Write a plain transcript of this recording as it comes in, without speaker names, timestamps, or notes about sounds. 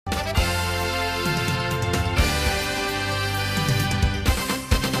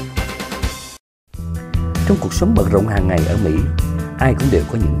Trong cuộc sống bận rộn hàng ngày ở Mỹ, ai cũng đều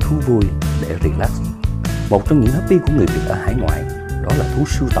có những thú vui để relax. Một trong những hobby của người Việt ở hải ngoại đó là thú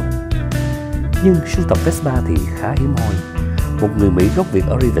sưu tập. Nhưng sưu tập Vespa thì khá hiếm hoi. Một người Mỹ gốc Việt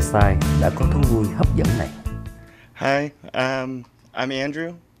ở Riverside đã có thú vui hấp dẫn này. Hi, I'm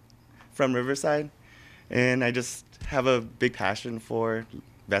Andrew from Riverside, and I just have a big passion for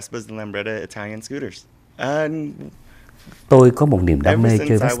Vespas and Lambretta Italian scooters. Tôi có một niềm đam mê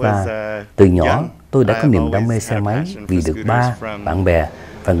chơi Vespa. Từ nhỏ, tôi đã có niềm đam mê xe máy vì được ba, bạn bè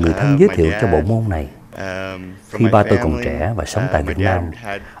và người thân giới thiệu cho bộ môn này. Khi ba tôi còn trẻ và sống tại Việt Nam,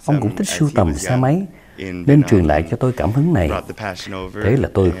 ông cũng thích sưu tầm xe máy, nên truyền lại cho tôi cảm hứng này. Thế là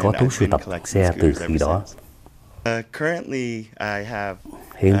tôi có thú sưu tập xe từ khi đó.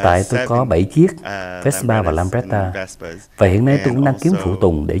 Hiện tại tôi có 7 chiếc Vespa và Lambretta, và hiện nay tôi cũng đang kiếm phụ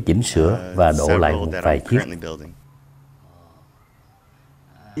tùng để chỉnh sửa và độ lại một vài chiếc.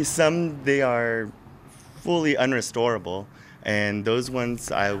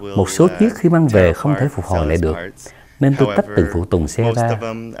 Một số chiếc khi mang về không thể phục hồi lại được, nên tôi tách từng phụ tùng xe ra,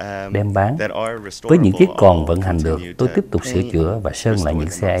 đem bán. Với những chiếc còn vận hành được, tôi tiếp tục sửa chữa và sơn lại những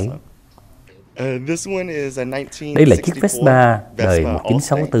xe ấy. Đây là chiếc Vespa đời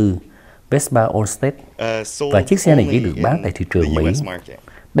 1964, Vespa Allstate, và chiếc xe này chỉ được bán tại thị trường Mỹ.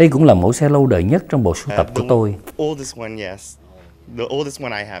 Đây cũng là mẫu xe lâu đời nhất trong bộ sưu tập của tôi.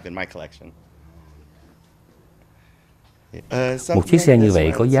 Một chiếc xe như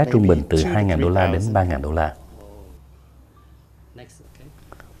vậy có giá trung bình từ $2.000 đến $3.000.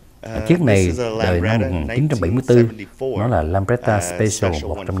 Chiếc này đời năm 1974, nó là Lambretta Special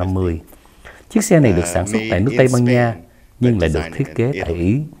 150. Chiếc xe này được sản xuất tại nước Tây Ban Nha, nhưng lại được thiết kế tại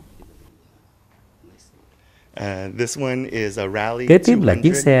Ý. Kế tiếp là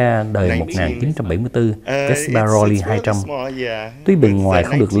chiếc xe đời 1974 Vespa Rally 200. Tuy bề ngoài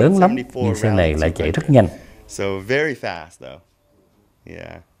không được lớn lắm, nhưng xe này lại chạy rất nhanh.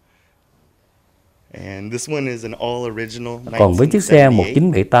 Còn với chiếc xe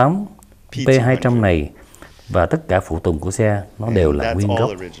 1978 P200 này và tất cả phụ tùng của xe, nó đều là nguyên gốc.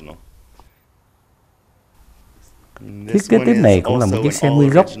 Chiếc kế tiếp này cũng là một chiếc xe nguyên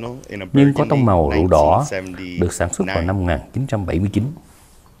gốc, nhưng có tông màu rượu đỏ, được sản xuất vào năm 1979.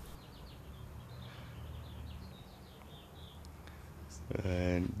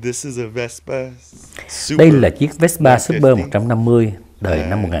 Đây là chiếc Vespa Super 150, đời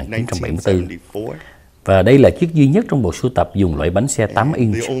năm 1974. Và đây là chiếc duy nhất trong bộ sưu tập dùng loại bánh xe 8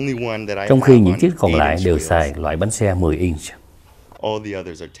 inch, trong khi những chiếc còn lại đều xài loại bánh xe 10 inch.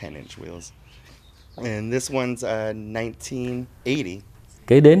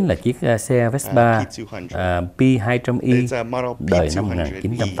 Kế đến là chiếc xe Vespa P200i, đời năm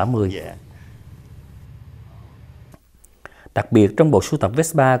 1980. Đặc biệt trong bộ sưu tập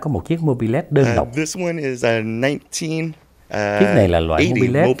Vespa có một chiếc mobilette đơn độc. Chiếc này là loại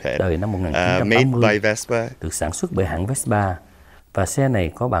mobilette đời năm 1980, được sản xuất bởi hãng Vespa, và xe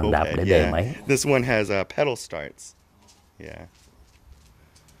này có bàn đạp để đề máy.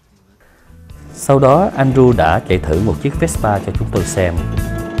 Sau đó, Andrew đã chạy thử một chiếc Vespa cho chúng tôi xem.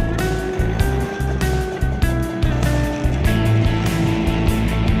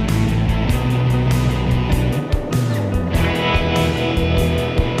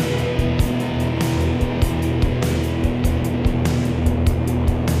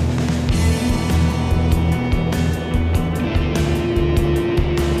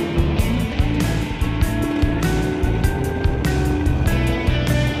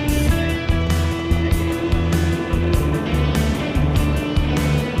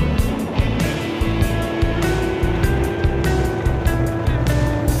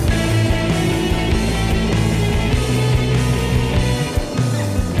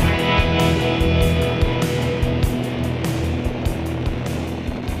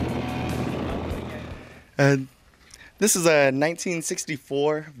 This is a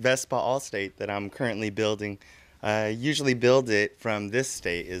 1964 Vespa Allstate that I'm currently building. I usually build it from this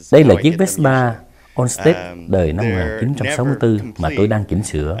state. Đây là chiếc Vespa Allstate đời năm 1964 mà tôi đang chỉnh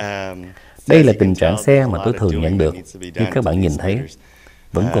sửa. Đây là tình trạng xe mà tôi thường nhận được. Như các bạn nhìn thấy,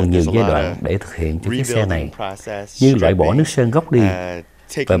 vẫn còn nhiều giai đoạn để thực hiện cho chiếc xe này, như loại bỏ nước sơn gốc đi,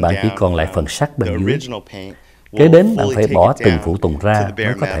 và bạn chỉ còn lại phần sắt bên dưới. Kế đến, bạn phải bỏ từng phụ tùng ra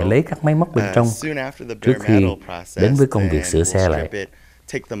mới có thể lấy các máy móc bên trong trước khi đến với công việc sửa xe lại.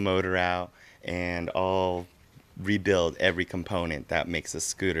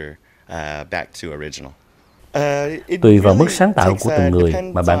 Tùy vào mức sáng tạo của từng người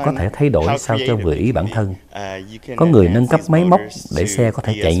mà bạn có thể thay đổi sao cho vừa ý bản thân. Có người nâng cấp máy móc để xe có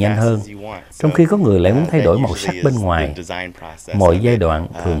thể chạy nhanh hơn, trong khi có người lại muốn thay đổi màu sắc bên ngoài. Mọi giai đoạn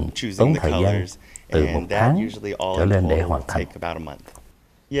thường tốn thời gian, từ 1 tháng trở lên để hoàn thành.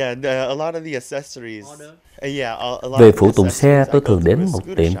 Về phụ tùng xe, tôi thường đến một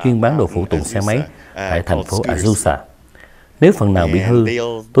tiệm chuyên bán đồ phụ tùng xe máy tại thành phố Azusa. Nếu phần nào bị hư,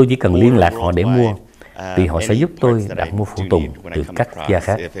 tôi chỉ cần liên lạc họ để mua, vì họ sẽ giúp tôi đặt mua phụ tùng từ các quốc gia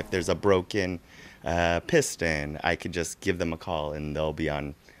khác.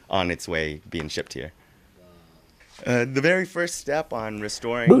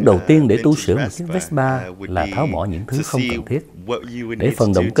 Bước đầu tiên để tu sửa một chiếc Vespa là tháo bỏ những thứ không cần thiết, để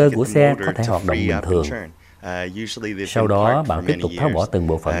phần động cơ của xe có thể hoạt động bình thường. Sau đó, bạn tiếp tục tháo bỏ từng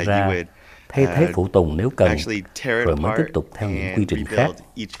bộ phận ra, thay thế phụ tùng nếu cần, rồi mới tiếp tục theo những quy trình khác.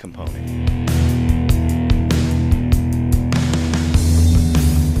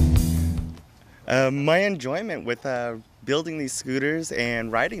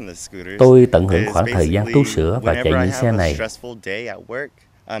 Tôi tận hưởng khoảng thời gian tu sửa và chạy những xe này.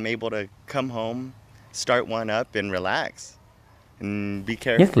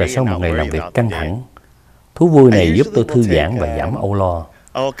 Nhất là sau một ngày làm việc căng thẳng, thú vui này giúp tôi thư giãn và giảm âu lo.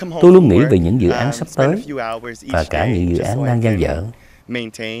 Tôi luôn nghĩ về những dự án sắp tới và cả những dự án đang dang dở.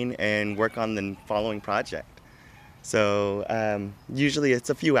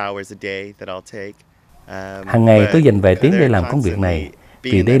 Hàng ngày tôi dành vài tiếng để làm công việc này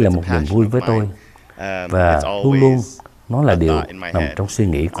vì đây là một niềm vui với tôi và luôn luôn nó là điều nằm trong suy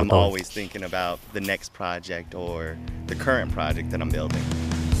nghĩ của tôi.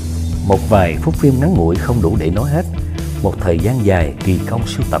 Một vài phút phim ngắn ngủi không đủ để nói hết một thời gian dài kỳ công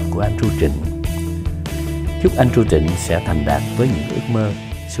sưu tập của Andrew Trịnh. Chúc Andrew Trịnh sẽ thành đạt với những ước mơ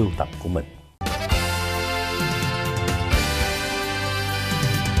sưu tập của mình.